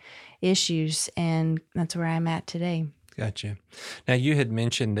same issues, and that's where I'm at today. Gotcha. Now, you had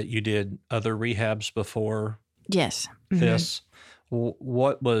mentioned that you did other rehabs before Yes. this.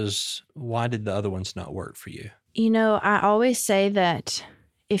 Why did the other ones not work for you? I always say that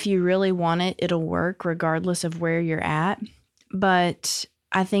if you really want it, it'll work regardless of where you're at. But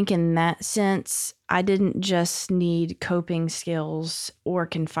I think in that sense, I didn't just need coping skills or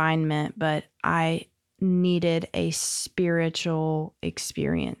confinement, but I needed a spiritual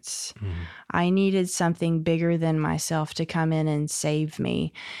experience. Mm-hmm. I needed something bigger than myself to come in and save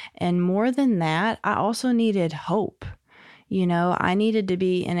me. And more than that, I also needed hope. I needed to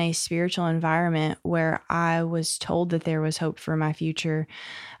be in a spiritual environment where I was told that there was hope for my future.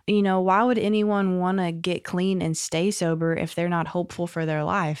 Why would anyone want to get clean and stay sober if they're not hopeful for their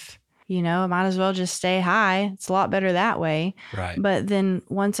life? Might as well just stay high. It's a lot better that way. Right. But then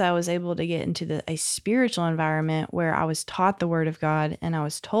once I was able to get into a spiritual environment where I was taught the word of God, and I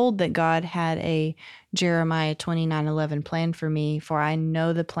was told that God had a Jeremiah 29:11 plan for me, for I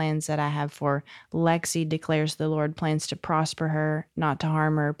know the plans that I have for Lexi, declares the Lord, plans to prosper her, not to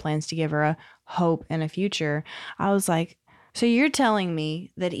harm her, plans to give her a hope and a future. I was like, so you're telling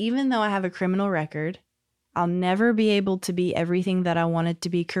me that even though I have a criminal record, I'll never be able to be everything that I wanted to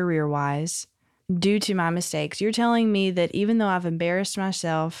be career-wise due to my mistakes. You're telling me that even though I've embarrassed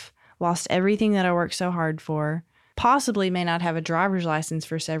myself, lost everything that I worked so hard for, possibly may not have a driver's license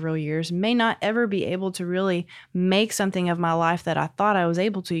for several years, may not ever be able to really make something of my life that I thought I was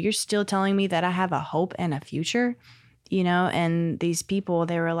able to, you're still telling me that I have a hope and a future? And these people,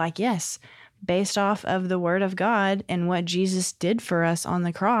 they were like, yes, based off of the word of God and what Jesus did for us on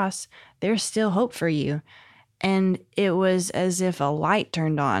the cross, there's still hope for you. And it was as if a light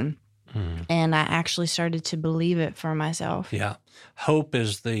turned on. Mm-hmm. And I actually started to believe it for myself. Yeah. Hope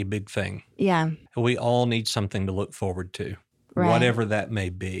is the big thing. Yeah. We all need something to look forward to, right, whatever that may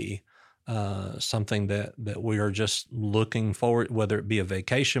be. Something that we are just looking forward, whether it be a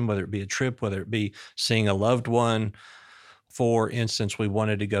vacation, whether it be a trip, whether it be seeing a loved one. For instance, we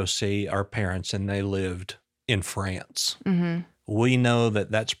wanted to go see our parents and they lived in France. Mm-hmm. We know that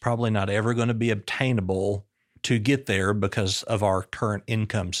that's probably not ever going to be obtainable to get there because of our current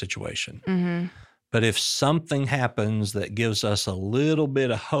income situation. Mm-hmm. But if something happens that gives us a little bit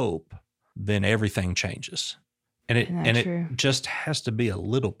of hope, then everything changes. And it just has to be a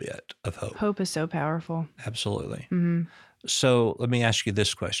little bit of hope. Hope is so powerful. Absolutely. Mm-hmm. So let me ask you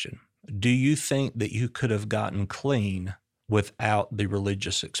this question. Do you think that you could have gotten clean without the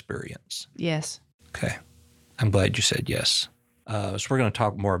religious experience? Yes. Okay. I'm glad you said yes. So we're going to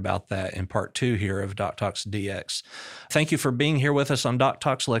talk more about that in part 2 here of Doc Talks DX. Thank you for being here with us on Doc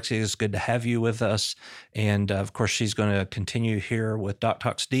Talks. Lexi, it's good to have you with us. And of course, she's going to continue here with Doc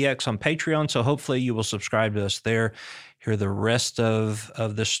Talks DX on Patreon. So hopefully you will subscribe to us there, hear the rest of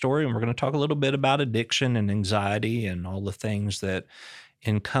this story. And we're going to talk a little bit about addiction and anxiety and all the things that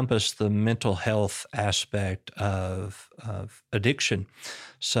encompass the mental health aspect of addiction.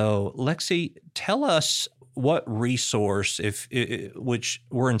 So Lexi, tell us what resource, which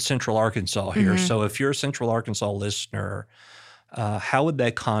we're in Central Arkansas here. Mm-hmm. So if you're a Central Arkansas listener, how would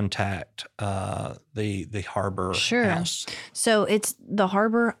they contact the Harbor House? So it's the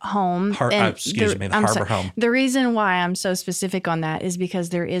Harbor Home. The Harbor Home. The reason why I'm so specific on that is because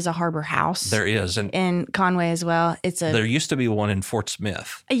there is a Harbor House. There is. In Conway as well. There used to be one in Fort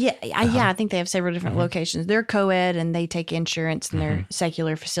Smith. Yeah, I think they have several different locations. They're co-ed and they take insurance and they're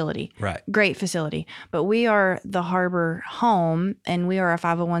secular facility. Right. Great facility. But we are the Harbor Home, and we are a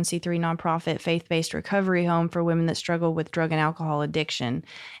 501c3 nonprofit faith-based recovery home for women that struggle with drug and alcohol addiction.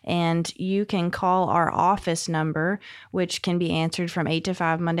 And you can call our office number, which can be answered from 8 to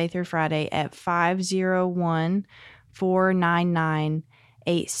 5 Monday through Friday at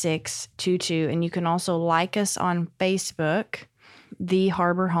 501-499-8622. And you can also like us on Facebook, The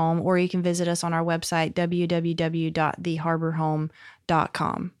Harbor Home, or you can visit us on our website,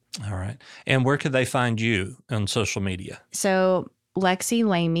 www.theharborhome.com. All right. And where could they find you on social media? So Lexi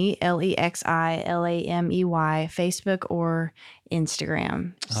Lamey, LEXILAMEY, Facebook or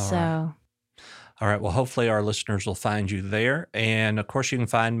Instagram. All right. Well, hopefully our listeners will find you there. And of course, you can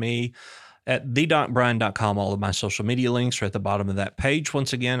find me at thedocbrian.com. All of my social media links are at the bottom of that page.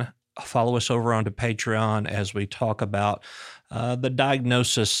 Once again, follow us over onto Patreon as we talk about the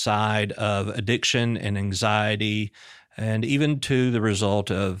diagnosis side of addiction and anxiety, and even to the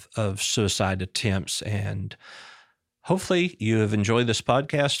result of suicide attempts. And hopefully you have enjoyed this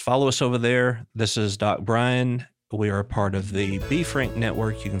podcast. Follow us over there. This is Doc Brian. We are a part of the Be Frank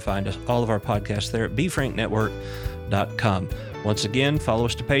Network. You can find all of our podcasts there at BeFrankNetwork.com. Once again, follow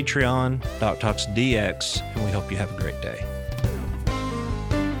us to Patreon, Doc Talks DX, and we hope you have a great day.